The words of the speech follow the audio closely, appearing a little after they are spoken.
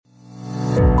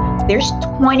There's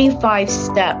 25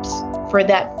 steps for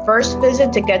that first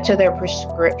visit to get to their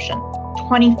prescription.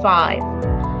 25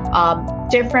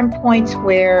 different points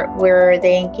where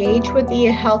they engage with the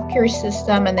healthcare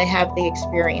system and they have the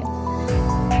experience.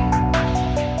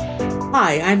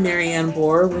 Hi, I'm Marianne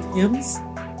Bohr with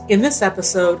HIMSS. In this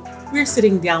episode, we're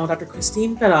sitting down with Dr.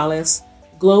 Christine Perales,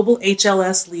 Global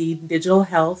HLS Lead in Digital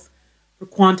Health for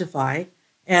Quantiphi,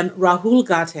 and Rahul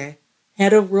Gate,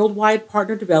 Head of Worldwide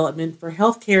Partner Development for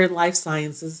Healthcare and Life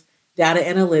Sciences Data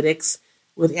Analytics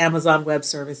with Amazon Web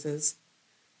Services.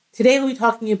 Today we'll be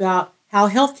talking about how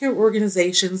healthcare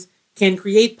organizations can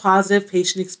create positive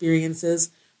patient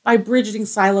experiences by bridging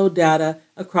siloed data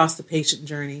across the patient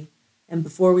journey. And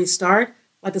before we start,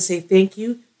 I'd like to say thank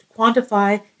you to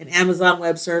Quantiphi and Amazon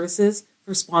Web Services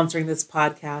for sponsoring this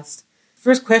podcast.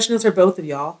 First question is for both of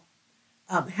y'all.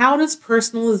 How does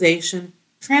personalization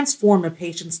transform a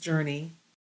patient's journey?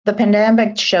 The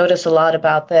pandemic showed us a lot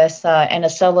about this and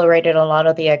accelerated a lot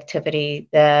of the activity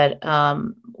that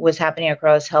was happening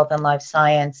across health and life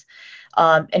science,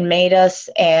 and made us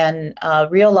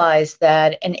realize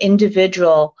that an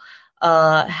individual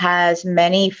has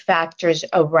many factors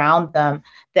around them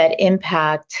that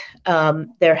impact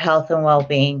their health and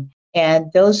well-being.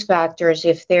 And those factors,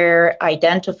 if they're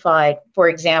identified, for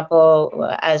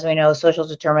example, as we know, social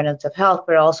determinants of health,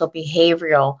 but also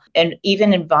behavioral and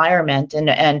even environment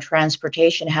and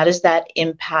transportation, how does that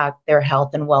impact their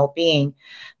health and well-being?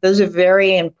 Those are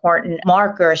very important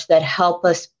markers that help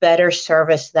us better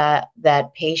service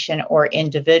that patient or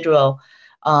individual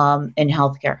in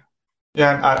healthcare.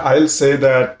 Yeah, and I'll say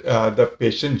that the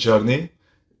patient journey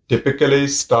typically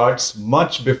starts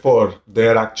much before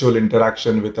their actual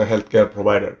interaction with a healthcare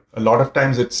provider. A lot of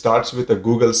times it starts with a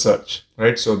Google search,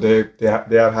 right? So they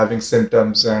are having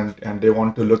symptoms and they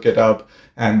want to look it up,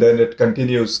 and then it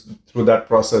continues through that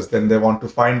process. Then they want to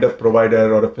find a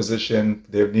provider or a physician.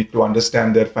 They need to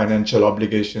understand their financial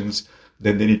obligations.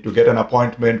 Then they need to get an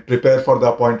appointment, prepare for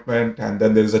the appointment, and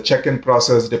then there's a check-in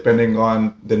process depending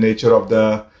on the nature of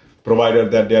the provider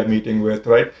that they are meeting with,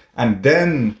 right? And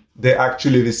then they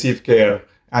actually receive care.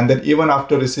 And then even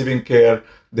after receiving care,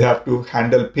 they have to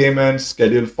handle payments,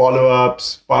 schedule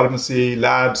follow-ups, pharmacy,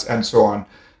 labs, and so on.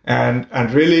 And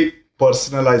really,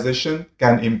 personalization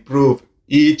can improve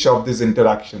each of these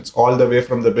interactions all the way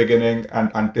from the beginning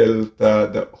and until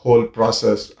the whole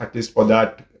process, at least for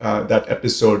that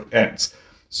episode ends.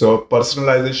 So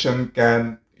personalization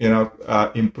can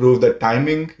improve the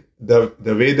timing, the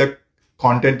way the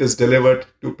content is delivered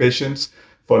to patients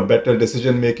for better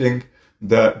decision making,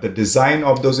 the design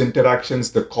of those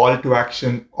interactions, the call to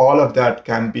action, all of that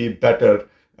can be better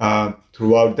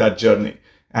throughout that journey.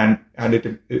 And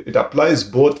it applies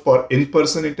both for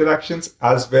in-person interactions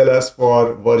as well as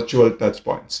for virtual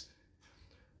touchpoints.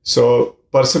 So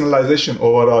personalization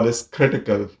overall is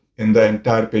critical in the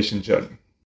entire patient journey.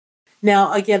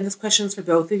 Now, again, this question is for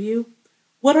both of you.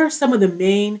 What are some of the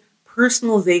main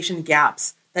personalization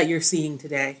gaps that you're seeing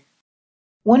today?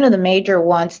 One of the major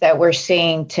ones that we're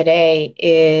seeing today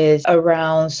is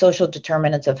around social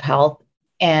determinants of health,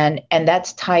 and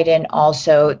that's tied in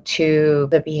also to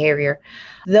the behavior.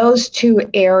 Those two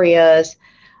areas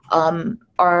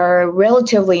are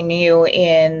relatively new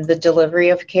in the delivery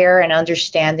of care and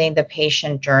understanding the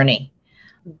patient journey.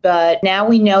 But now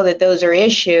we know that those are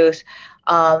issues.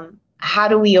 How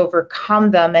do we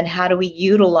overcome them, and how do we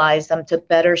utilize them to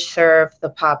better serve the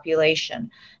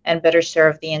population and better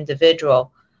serve the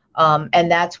individual?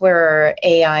 And that's where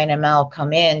AI and ML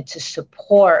come in to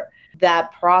support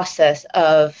that process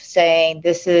of saying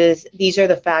these are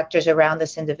the factors around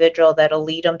this individual that'll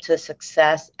lead them to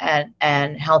success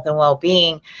and health and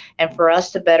well-being, and for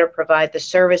us to better provide the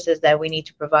services that we need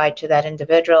to provide to that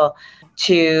individual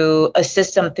to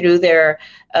assist them through their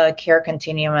care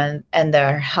continuum and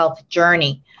their health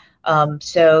journey.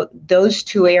 So those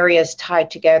two areas tied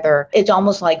together, it's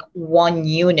almost like one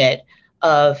unit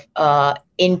of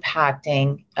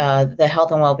impacting the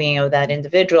health and well-being of that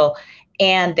individual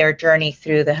and their journey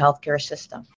through the healthcare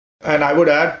system. And I would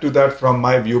add to that from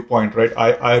my viewpoint, right?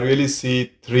 I really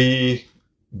see three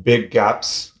big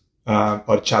gaps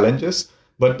or challenges,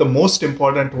 but the most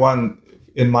important one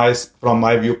from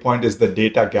my viewpoint is the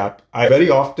data gap. I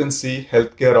very often see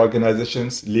healthcare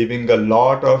organizations leaving a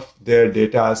lot of their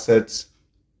data assets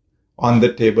on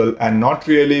the table and not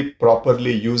really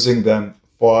properly using them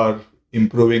for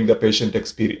improving the patient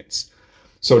experience.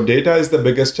 So data is the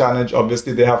biggest challenge.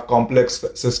 Obviously, they have complex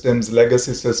systems,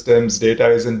 legacy systems. Data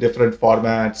is in different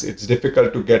formats. It's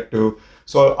difficult to get to.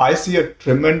 So I see a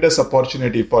tremendous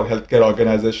opportunity for healthcare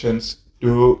organizations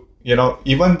to,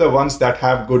 even the ones that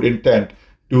have good intent,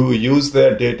 to use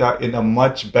their data in a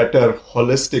much better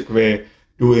holistic way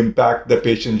to impact the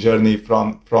patient journey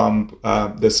from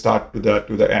the start to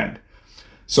the end.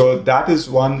 So that is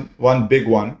one big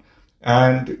one.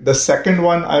 And the second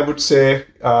one, I would say,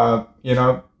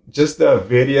 just the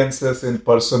variances in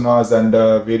personas and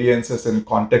the variances in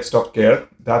context of care.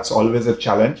 That's always a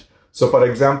challenge. So, for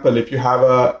example, if you have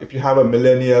a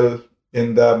millennial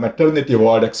in the maternity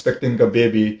ward expecting a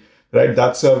baby, right?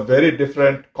 That's a very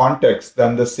different context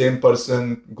than the same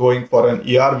person going for an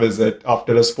ER visit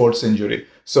after a sports injury.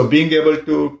 So being able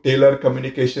to tailor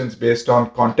communications based on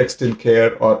contextual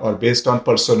care or based on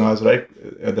personas, right?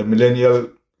 The millennial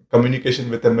communication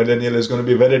with a millennial is going to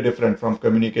be very different from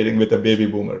communicating with a baby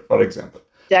boomer, for example.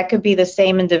 That could be the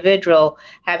same individual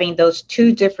having those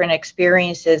two different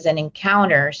experiences and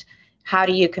encounters. How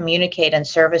do you communicate and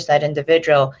service that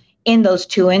individual in those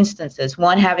two instances,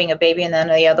 one having a baby and then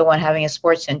the other one having a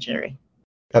sports injury?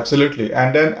 Absolutely.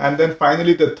 And then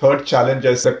finally, the third challenge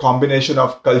is a combination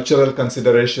of cultural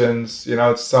considerations.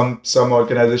 Some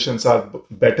organizations are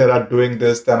better at doing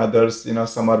this than others.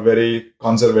 Some are very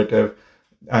conservative,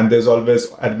 and there's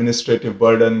always administrative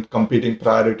burden, competing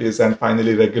priorities, and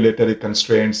finally regulatory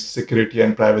constraints, security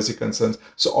and privacy concerns.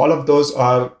 So all of those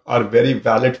are very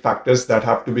valid factors that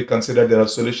have to be considered. There are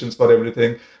solutions for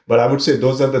everything, but I would say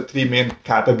those are the three main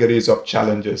categories of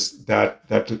challenges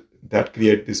that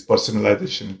create these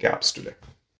personalization gaps today.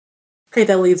 Okay,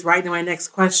 that leads right to my next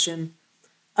question.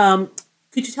 Could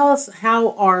you tell us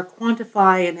how are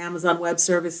Quantiphi and Amazon Web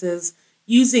Services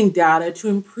using data to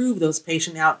improve those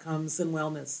patient outcomes and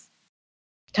wellness?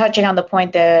 Touching on the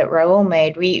point that Raul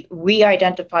made, we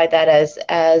identified that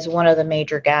as one of the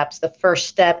major gaps. The first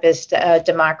step is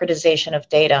democratization of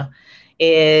data,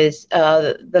 is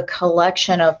the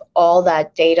collection of all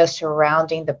that data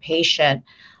surrounding the patient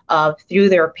through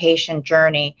their patient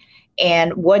journey,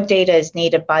 and what data is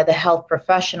needed by the health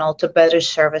professional to better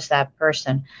service that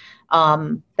person.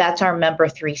 That's our member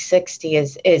 360,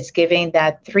 is giving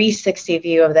that 360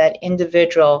 view of that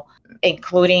individual,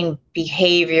 including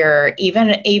behavior,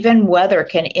 even weather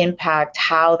can impact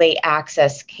how they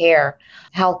access care,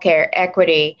 healthcare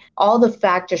equity, all the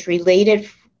factors related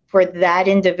for that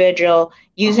individual.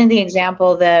 Using the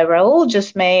example that Raul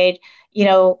just made,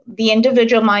 the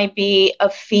individual might be a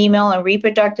female and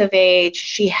reproductive age.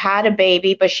 She had a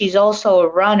baby, but she's also a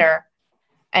runner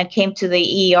and came to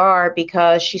the ER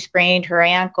because she sprained her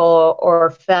ankle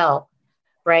or fell,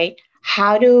 right?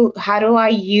 How do I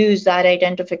use that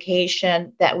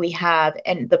identification that we have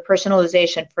and the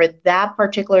personalization for that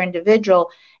particular individual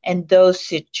and those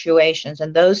situations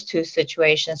and those two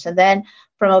situations? And then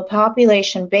from a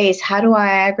population base, how do I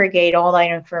aggregate all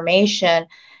that information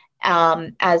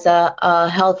as a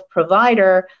health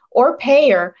provider or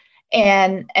payer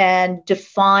and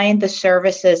define the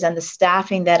services and the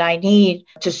staffing that I need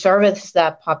to service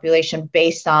that population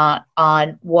based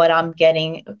on what I'm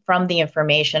getting from the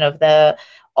information of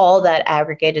all that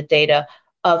aggregated data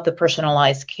of the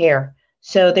personalized care.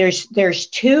 So there's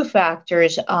two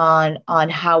factors on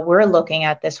how we're looking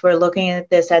at this. We're looking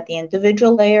at this at the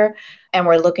individual layer, and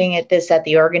we're looking at this at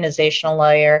the organizational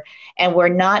layer. And we're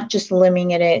not just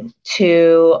limiting it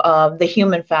to the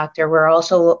human factor. We're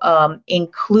also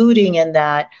including in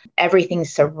that everything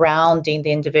surrounding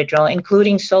the individual,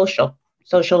 including social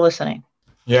listening.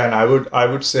 Yeah, and I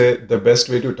would say the best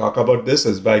way to talk about this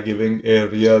is by giving a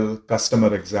real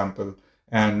customer example.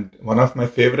 And one of my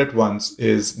favorite ones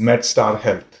is MedStar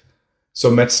Health.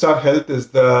 So MedStar Health is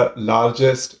the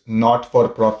largest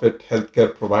not-for-profit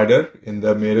healthcare provider in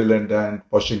the Maryland and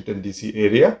Washington, D.C.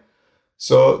 area.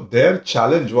 So their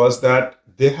challenge was that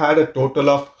they had a total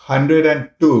of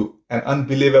 102, an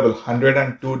unbelievable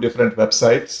 102 different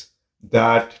websites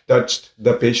that touched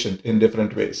the patient in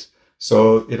different ways.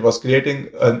 So it was creating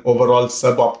an overall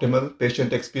suboptimal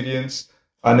patient experience,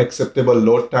 unacceptable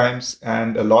load times,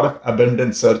 and a lot of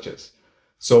abandoned searches.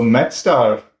 So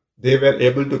MedStar, they were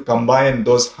able to combine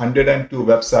those 102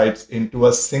 websites into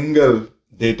a single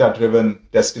data-driven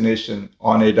destination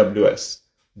on AWS.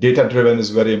 Data-driven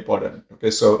is very important. Okay,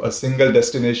 so a single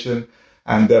destination,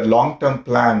 and their long-term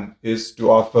plan is to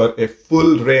offer a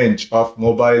full range of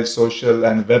mobile, social,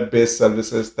 and web-based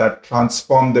services that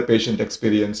transform the patient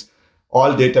experience,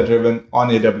 all data-driven on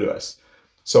AWS.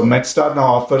 So MedStar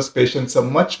now offers patients a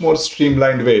much more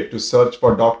streamlined way to search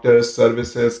for doctors,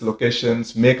 services,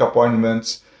 locations, make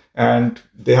appointments, and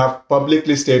they have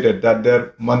publicly stated that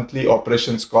their monthly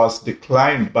operations costs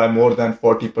declined by more than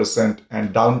 40%,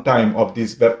 and downtime of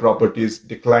these web properties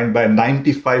declined by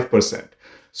 95%.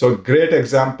 So great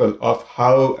example of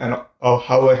how a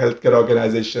healthcare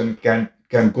organization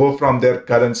can go from their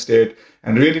current state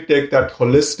and really take that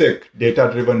holistic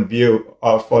data-driven view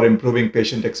for improving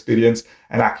patient experience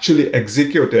and actually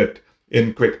execute it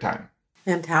in quick time.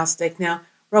 Fantastic. Now,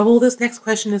 Rahul, this next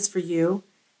question is for you.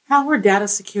 How are data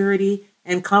security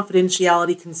and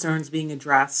confidentiality concerns being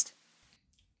addressed?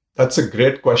 That's a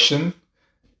great question.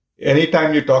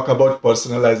 Anytime you talk about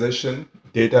personalization,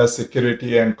 data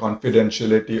security and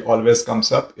confidentiality always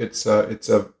comes up. It's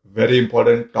a very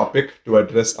important topic to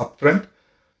address upfront.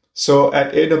 So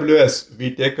at AWS,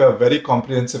 we take a very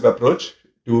comprehensive approach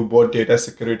to both data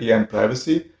security and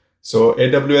privacy. So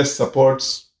AWS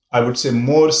supports, I would say,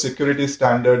 more security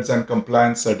standards and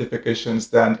compliance certifications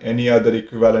than any other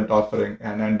equivalent offering.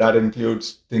 And that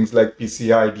includes things like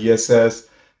PCI, DSS,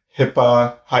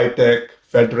 HIPAA, HITECH,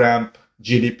 FedRAMP,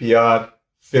 GDPR,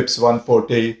 FIPS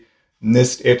 140,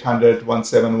 NIST 800,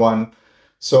 171.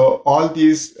 So all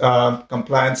these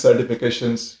compliance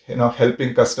certifications,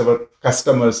 helping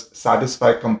customers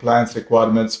satisfy compliance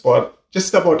requirements for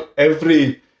just about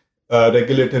every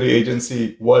regulatory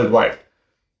agency worldwide.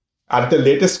 At the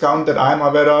latest count that I'm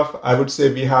aware of, I would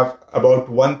say we have about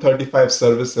 135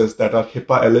 services that are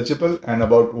HIPAA eligible and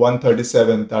about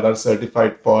 137 that are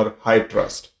certified for high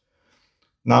trust.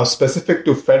 Now, specific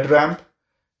to FedRAMP,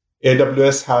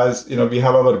 AWS has, we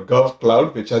have our Gov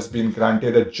Cloud, which has been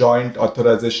granted a Joint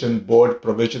Authorization Board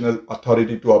Provisional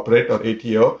Authority to Operate, or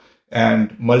ATO,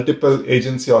 and multiple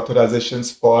agency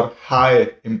authorizations for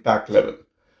high impact level.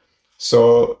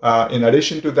 So in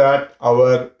addition to that,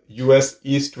 our US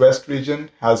East-West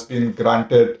region has been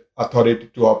granted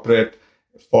authority to operate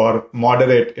for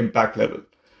moderate impact level.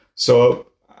 So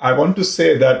I want to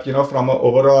say that, from an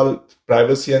overall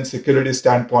privacy and security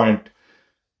standpoint,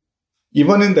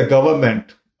 even in the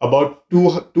government, about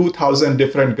 2,000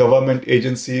 different government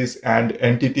agencies and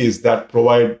entities that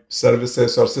provide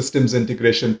services or systems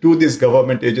integration to these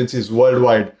government agencies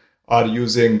worldwide are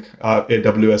using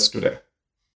AWS today.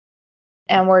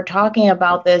 And we're talking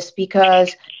about this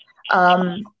because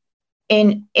in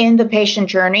the patient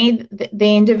journey,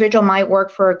 the individual might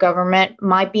work for a government,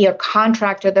 might be a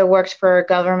contractor that works for a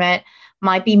government,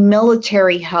 might be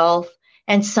military health,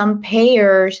 and some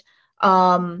payers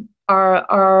are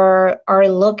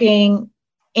looking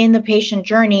in the patient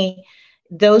journey,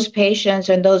 those patients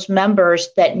and those members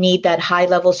that need that high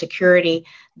level security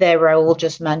that Rahul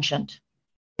just mentioned.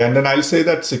 And then I'll say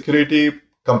that security,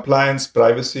 compliance,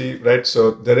 privacy, right?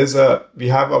 So we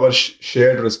have our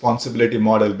shared responsibility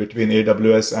model between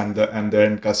AWS and the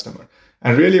end customer.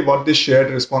 And really what this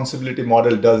shared responsibility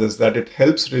model does is that it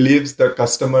helps relieves the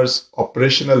customer's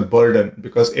operational burden,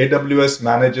 because AWS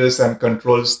manages and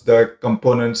controls the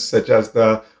components such as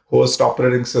the host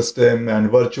operating system and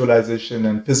virtualization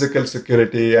and physical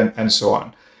security and so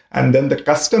on. And then the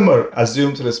customer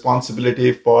assumes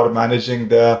responsibility for managing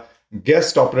the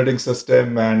guest operating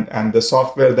system and the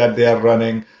software that they are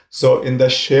running. So in the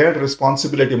shared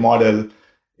responsibility model,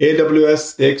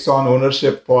 AWS takes on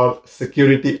ownership for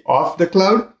security of the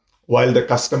cloud, while the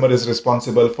customer is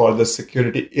responsible for the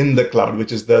security in the cloud,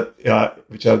 which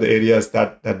are the areas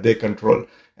that they control.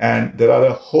 And there are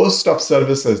a host of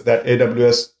services that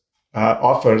AWS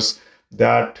offers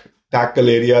that tackle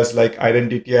areas like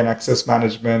identity and access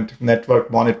management, network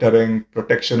monitoring,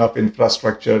 protection of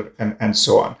infrastructure, and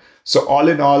so on. So all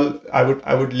in all,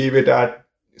 I would leave it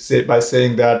by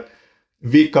saying that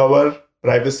we cover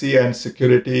privacy and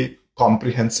security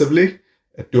comprehensively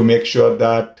to make sure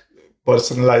that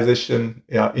personalization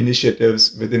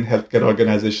initiatives within healthcare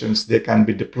organizations, they can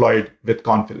be deployed with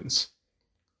confidence.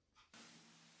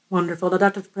 Wonderful. Now,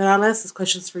 Dr. Perales, this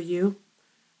question's for you.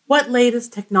 What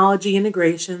latest technology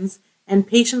integrations and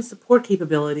patient support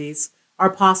capabilities are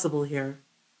possible here?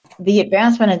 The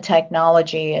advancement in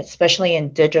technology, especially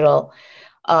in digital,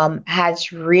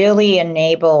 has really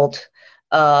enabled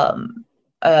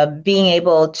being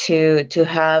able to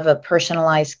have a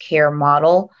personalized care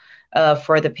model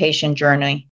for the patient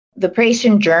journey. The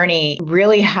patient journey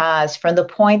really has, from the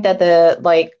point that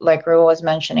like Rahul was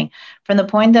mentioning, from the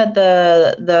point that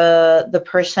the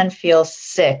person feels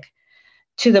sick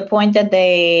to the point that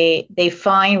they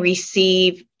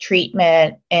receive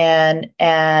treatment and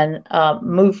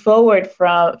move forward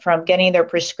from getting their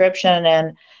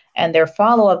prescription and their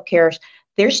follow-up cares,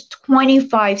 there's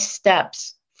 25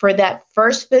 steps for that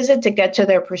first visit to get to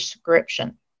their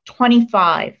prescription.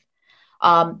 25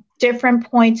 different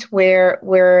points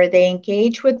where they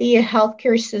engage with the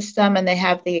healthcare system and they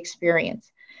have the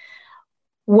experience.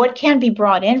 What can be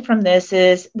brought in from this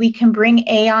is we can bring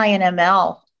AI and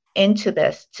ML into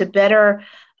this to better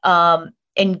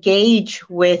engage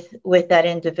with that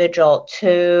individual,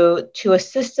 to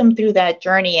assist them through that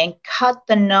journey and cut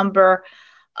the number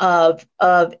of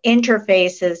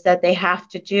interfaces that they have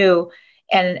to do,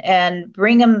 and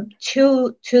bring them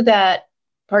to that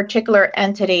particular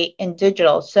entity in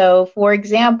digital. So for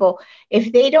example,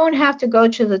 if they don't have to go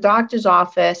to the doctor's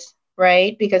office,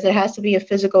 right, because it has to be a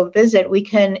physical visit, we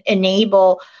can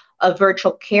enable a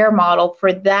virtual care model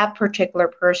for that particular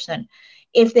person.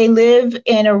 If they live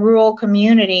in a rural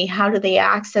community, how do they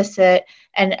access it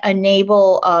and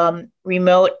enable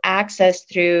remote access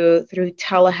through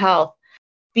telehealth?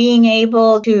 Being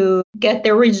able to get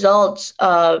their results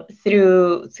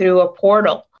through a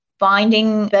portal,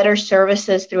 finding better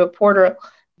services through a portal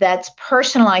that's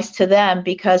personalized to them,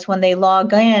 because when they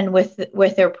log in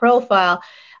with their profile,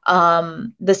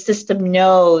 the system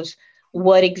knows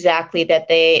what exactly that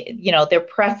they, their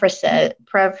preferences,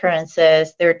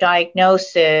 their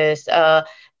diagnosis,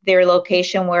 their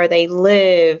location where they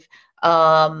live,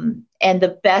 and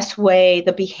the best way,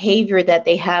 the behavior that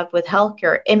they have with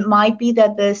healthcare. It might be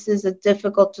that this is a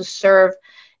difficult to serve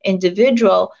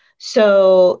individual,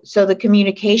 so the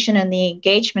communication and the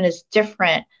engagement is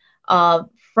different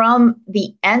from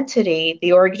the entity,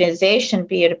 the organization,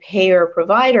 be it a payer or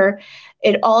provider.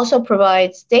 It also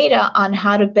provides data on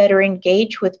how to better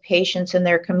engage with patients in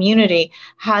their community,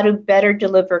 how to better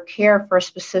deliver care for a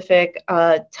specific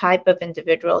type of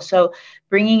individual. So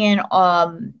bringing in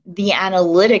the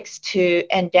analytics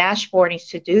and dashboarding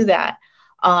to do that.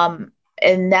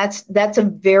 And that's a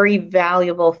very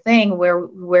valuable thing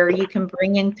where you can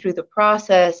bring in through the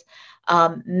process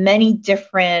many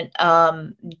different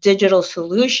digital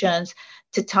solutions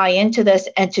to tie into this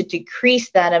and to decrease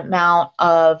that amount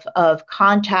of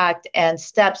contact and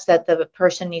steps that the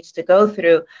person needs to go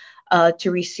through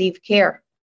to receive care.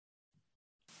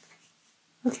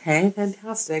 Okay,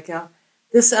 fantastic.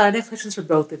 This next question is for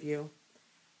both of you.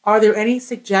 Are there any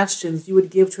suggestions you would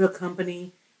give to a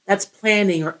company that's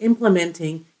planning or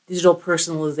implementing digital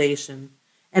personalization?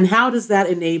 And how does that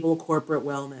enable corporate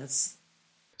wellness?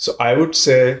 So I would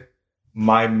say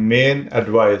my main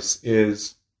advice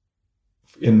is,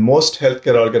 in most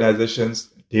healthcare organizations,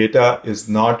 data is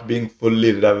not being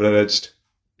fully leveraged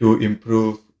to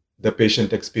improve the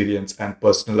patient experience and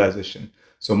personalization.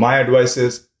 So my advice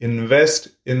is invest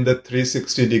in the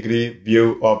 360-degree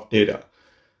view of data.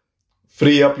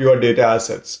 Free up your data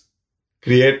assets.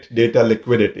 Create data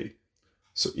liquidity.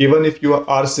 So even if you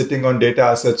are sitting on data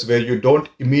assets where you don't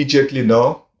immediately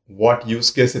know what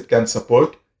use case it can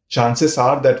support, chances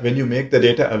are that when you make the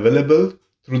data available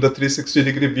through the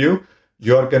 360-degree view,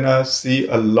 you're going to see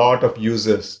a lot of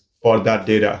uses for that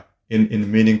data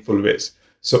in meaningful ways.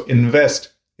 So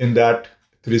invest in that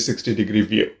 360-degree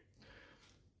view.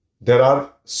 There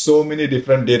are so many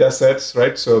different data sets,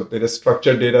 right? So there is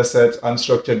structured data sets,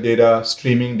 unstructured data,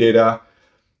 streaming data.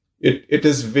 It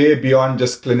is way beyond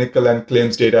just clinical and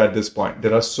claims data at this point.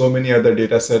 There are so many other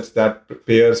data sets that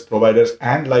payers, providers,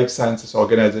 and life sciences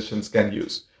organizations can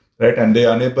use, right? And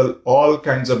they enable all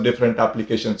kinds of different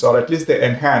applications, or at least they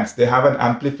have an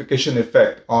amplification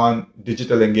effect on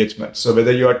digital engagement. So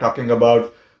whether you are talking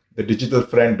about the digital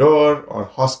front door or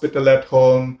hospital at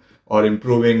home, or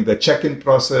improving the check-in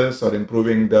process, or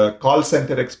improving the call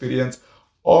center experience,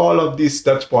 all of these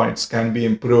touch points can be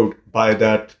improved by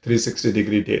that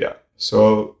 360-degree data.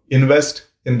 So invest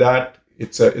in that.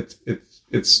 It's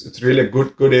really a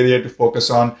good area to focus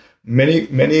on.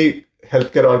 Many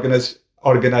healthcare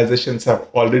organizations have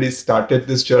already started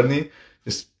this journey.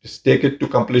 Just take it to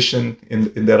completion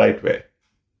in the right way.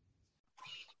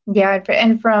 Yeah,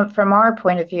 and from our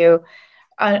point of view,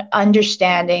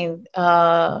 understanding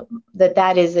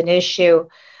that is an issue.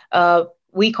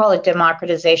 We call it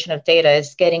democratization of data.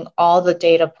 Is getting all the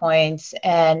data points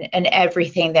and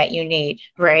everything that you need,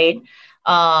 right?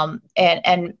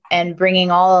 And bringing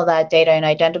all of that data and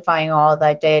identifying all of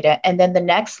that data. And then the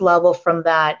next level from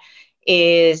that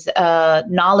is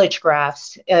knowledge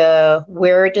graphs.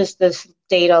 Where does this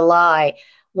data lie?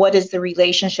 What is the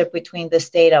relationship between this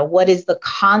data? What is the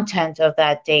content of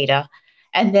that data?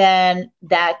 And then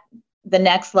the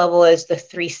next level is the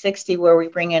 360, where we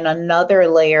bring in another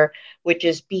layer, which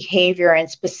is behavior and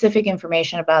specific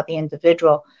information about the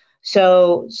individual.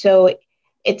 So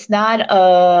it's not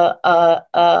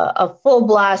a full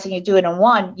blast and you do it in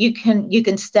one. You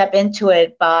can step into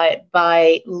it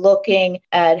by looking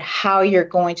at how you're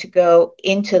going to go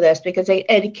into this, because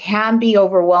it can be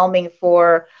overwhelming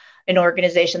for an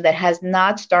organization that has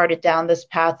not started down this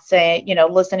path,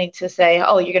 listening to say,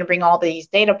 oh, you're going to bring all these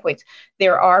data points.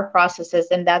 There are processes,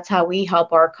 and that's how we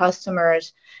help our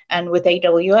customers and with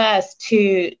AWS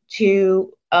to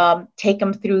take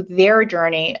them through their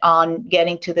journey on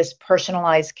getting to this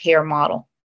personalized care model.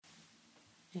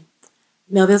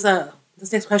 Now, this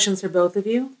next question is for both of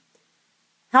you.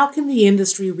 How can the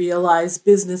industry realize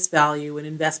business value and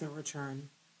investment return?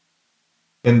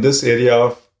 In this area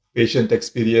of patient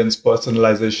experience,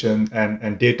 personalization,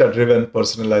 and data-driven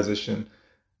personalization,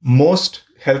 most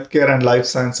healthcare and life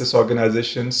sciences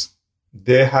organizations,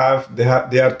 they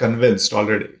are convinced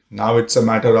already. Now it's a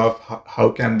matter of how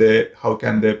can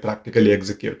they practically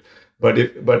execute. But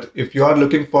if you are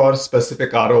looking for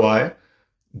specific ROI,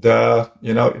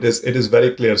 it is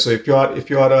very clear. So if you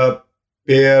are a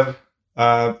payer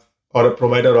or a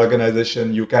provider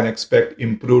organization, you can expect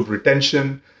improved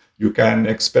retention, you can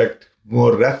expect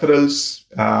more referrals,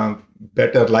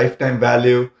 better lifetime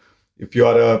value. If you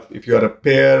are a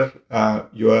payer,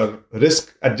 your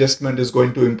risk adjustment is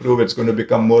going to improve. It's going to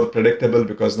become more predictable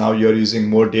because now you're using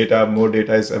more data. More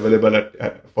data is available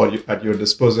at your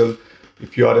disposal.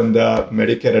 If you are in the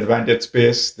Medicare Advantage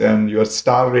space, then your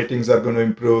star ratings are going to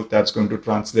improve. That's going to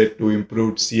translate to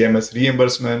improved CMS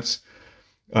reimbursements.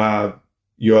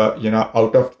 Your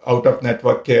out of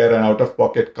network care and out of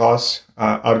pocket costs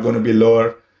are going to be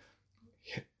lower.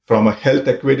 From a health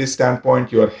equity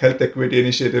standpoint, your health equity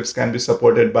initiatives can be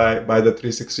supported by the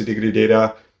 360-degree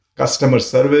data. Customer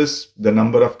service, the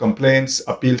number of complaints,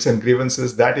 appeals, and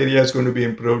grievances, that area is going to be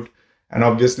improved. And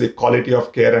obviously, quality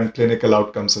of care and clinical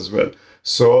outcomes as well.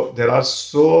 So there are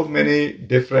so many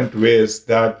different ways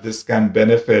that this can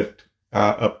benefit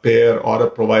a payer or a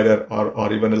provider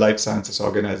or even a life sciences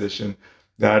organization,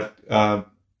 that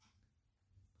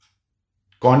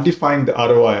quantifying the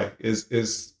ROI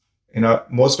is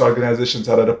most organizations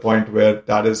are at a point where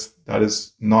that is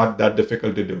not that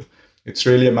difficult to do. It's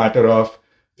really a matter of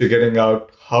figuring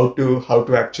out how to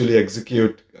actually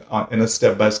execute in a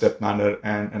step-by-step manner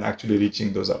and actually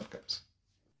reaching those outcomes.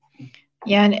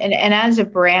 Yeah, and as a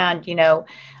brand,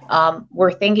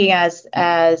 we're thinking as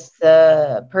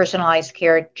the personalized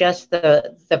care, just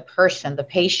the person, the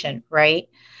patient, right?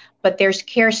 But there's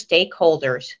care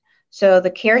stakeholders. So the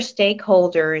care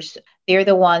stakeholders, they're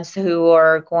the ones who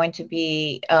are going to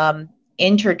be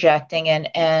interjecting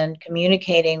and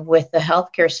communicating with the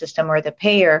healthcare system or the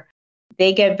payer.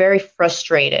 They get very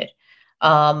frustrated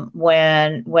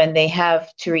when they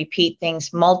have to repeat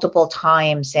things multiple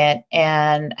times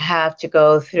and have to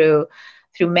go through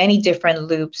many different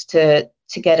loops to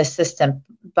get a system.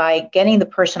 By getting the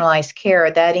personalized care,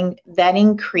 that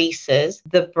increases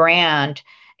the brand,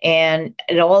 and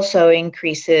it also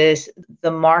increases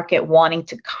the market wanting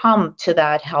to come to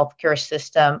that healthcare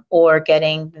system or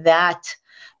getting that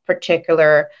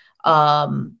particular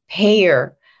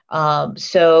payer.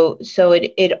 So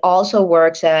it also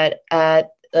works at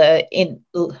in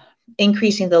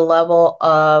increasing the level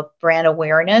of brand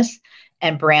awareness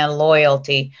and brand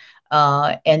loyalty,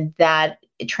 and that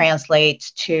it translates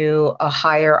to a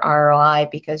higher ROI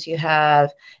because you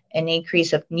have an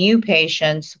increase of new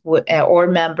patients or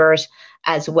members,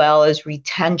 as well as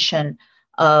retention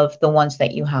of the ones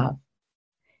that you have.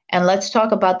 And let's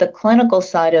talk about the clinical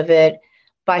side of it.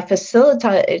 By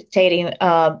facilitating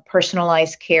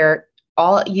personalized care,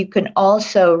 you can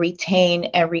also retain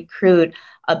and recruit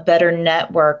a better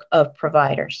network of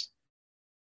providers.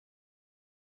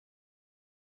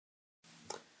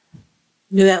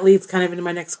 That leads kind of into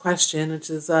my next question, which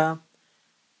is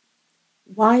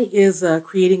why is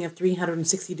creating a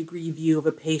 360-degree view of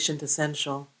a patient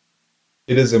essential?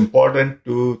 It is important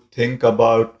to think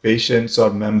about patients or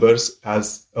members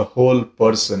as a whole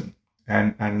person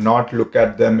and not look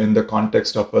at them in the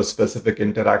context of a specific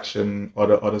interaction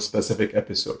or a specific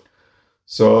episode.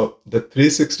 So the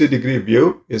 360-degree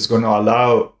view is going to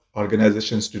allow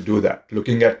organizations to do that,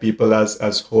 looking at people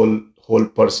as whole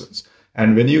persons.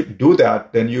 And when you do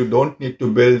that, then you don't need to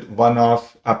build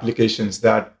one-off applications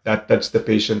that touch the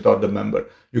patient or the member.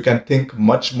 You can think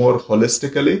much more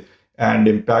holistically and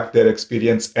impact their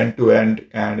experience end to end,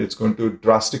 and it's going to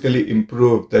drastically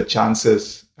improve the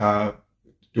chances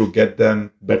to get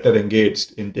them better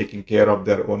engaged in taking care of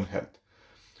their own health.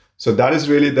 So that is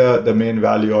really the main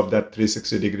value of that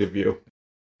 360-degree view.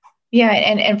 Yeah,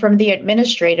 and from the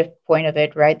administrative point of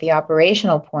it, right, the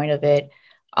operational point of it,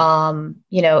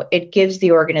 it gives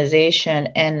the organization,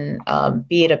 and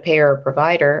be it a payer or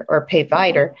provider or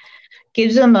payvider,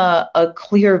 gives them a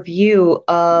clear view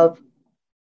of,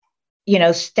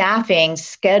 staffing,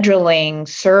 scheduling,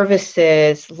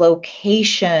 services,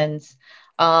 locations,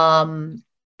 how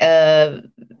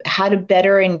to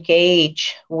better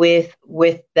engage with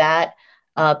that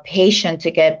patient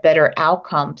to get better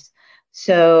outcomes.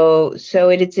 So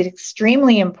it's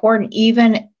extremely important,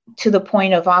 even to the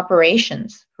point of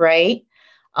operations, right?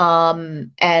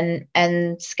 And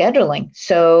scheduling.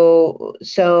 So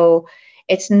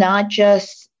it's not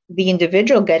just the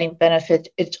individual getting benefit,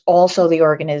 it's also the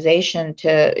organization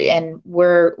and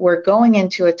we're going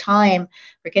into a time,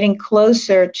 we're getting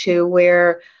closer to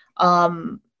where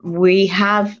we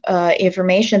have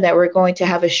information that we're going to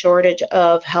have a shortage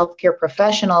of healthcare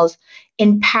professionals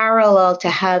in parallel to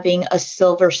having a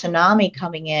silver tsunami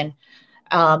coming in.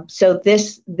 So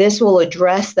this will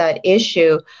address that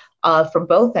issue from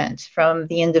both ends, from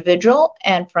the individual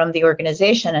and from the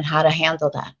organization, and how to handle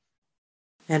that.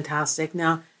 Fantastic.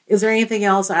 Now, is there anything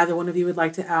else either one of you would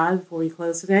like to add before we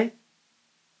close today?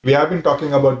 We have been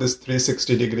talking about this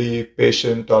 360-degree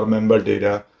patient or member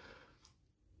data.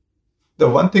 The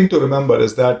one thing to remember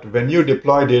is that when you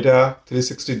deploy data,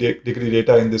 360-degree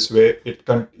data in this way,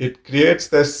 it creates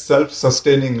this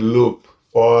self-sustaining loop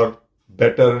for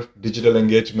better digital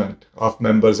engagement of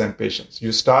members and patients.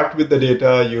 You start with the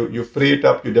data, you free it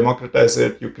up, you democratize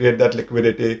it, you create that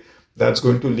liquidity. That's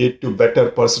going to lead to better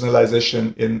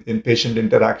personalization in patient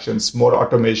interactions, more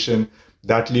automation.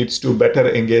 That leads to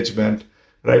better engagement,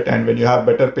 right? And when you have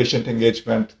better patient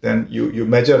engagement, then you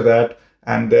measure that,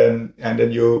 and then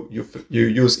you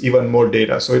use even more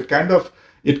data. So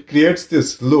it creates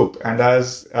this loop, and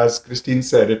as Christine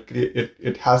said,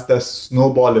 it has the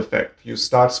snowball effect. You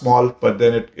start small, but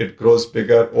then it grows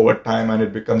bigger over time, and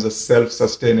it becomes a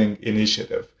self-sustaining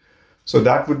initiative. So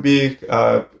that would be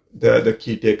the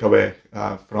key takeaway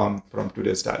from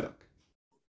today's dialogue.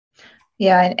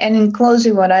 Yeah, and in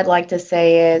closing, what I'd like to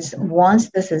say is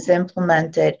once this is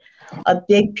implemented, a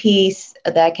big piece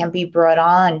that can be brought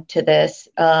on to this,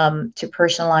 to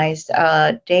personalized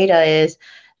data, is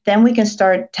then we can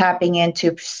start tapping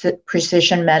into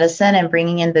precision medicine and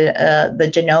bringing in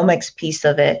the genomics piece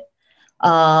of it.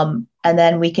 And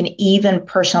then we can even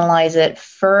personalize it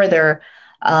further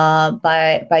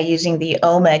by using the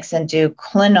omics and do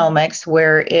clinomics,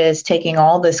 where it is taking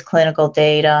all this clinical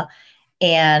data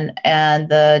and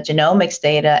the genomics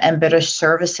data and better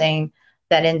servicing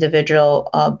that individual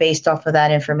based off of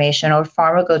that information, or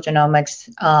pharmacogenomics,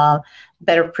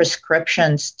 better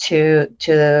prescriptions to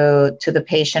the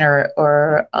patient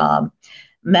or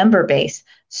member base.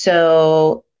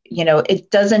 So,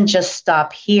 it doesn't just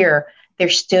stop here.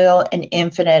 There's still an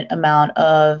infinite amount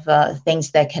of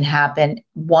things that can happen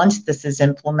once this is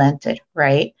implemented,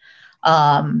 right?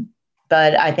 But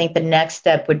I think the next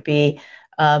step would be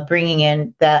bringing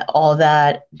in all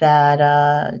that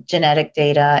genetic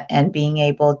data and being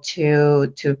able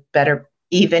to better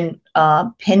even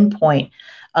pinpoint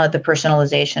the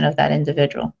personalization of that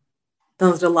individual.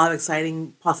 There's a lot of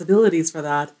exciting possibilities for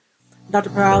that.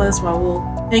 Dr. Perales,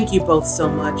 Raul, thank you both so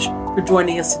much for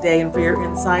joining us today and for your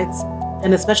insights.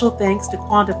 And a special thanks to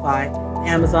Quantiphi,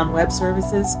 Amazon Web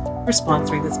Services, for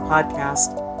sponsoring this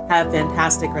podcast. Have a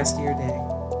fantastic rest of your day.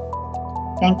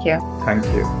 Thank you. Thank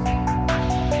you.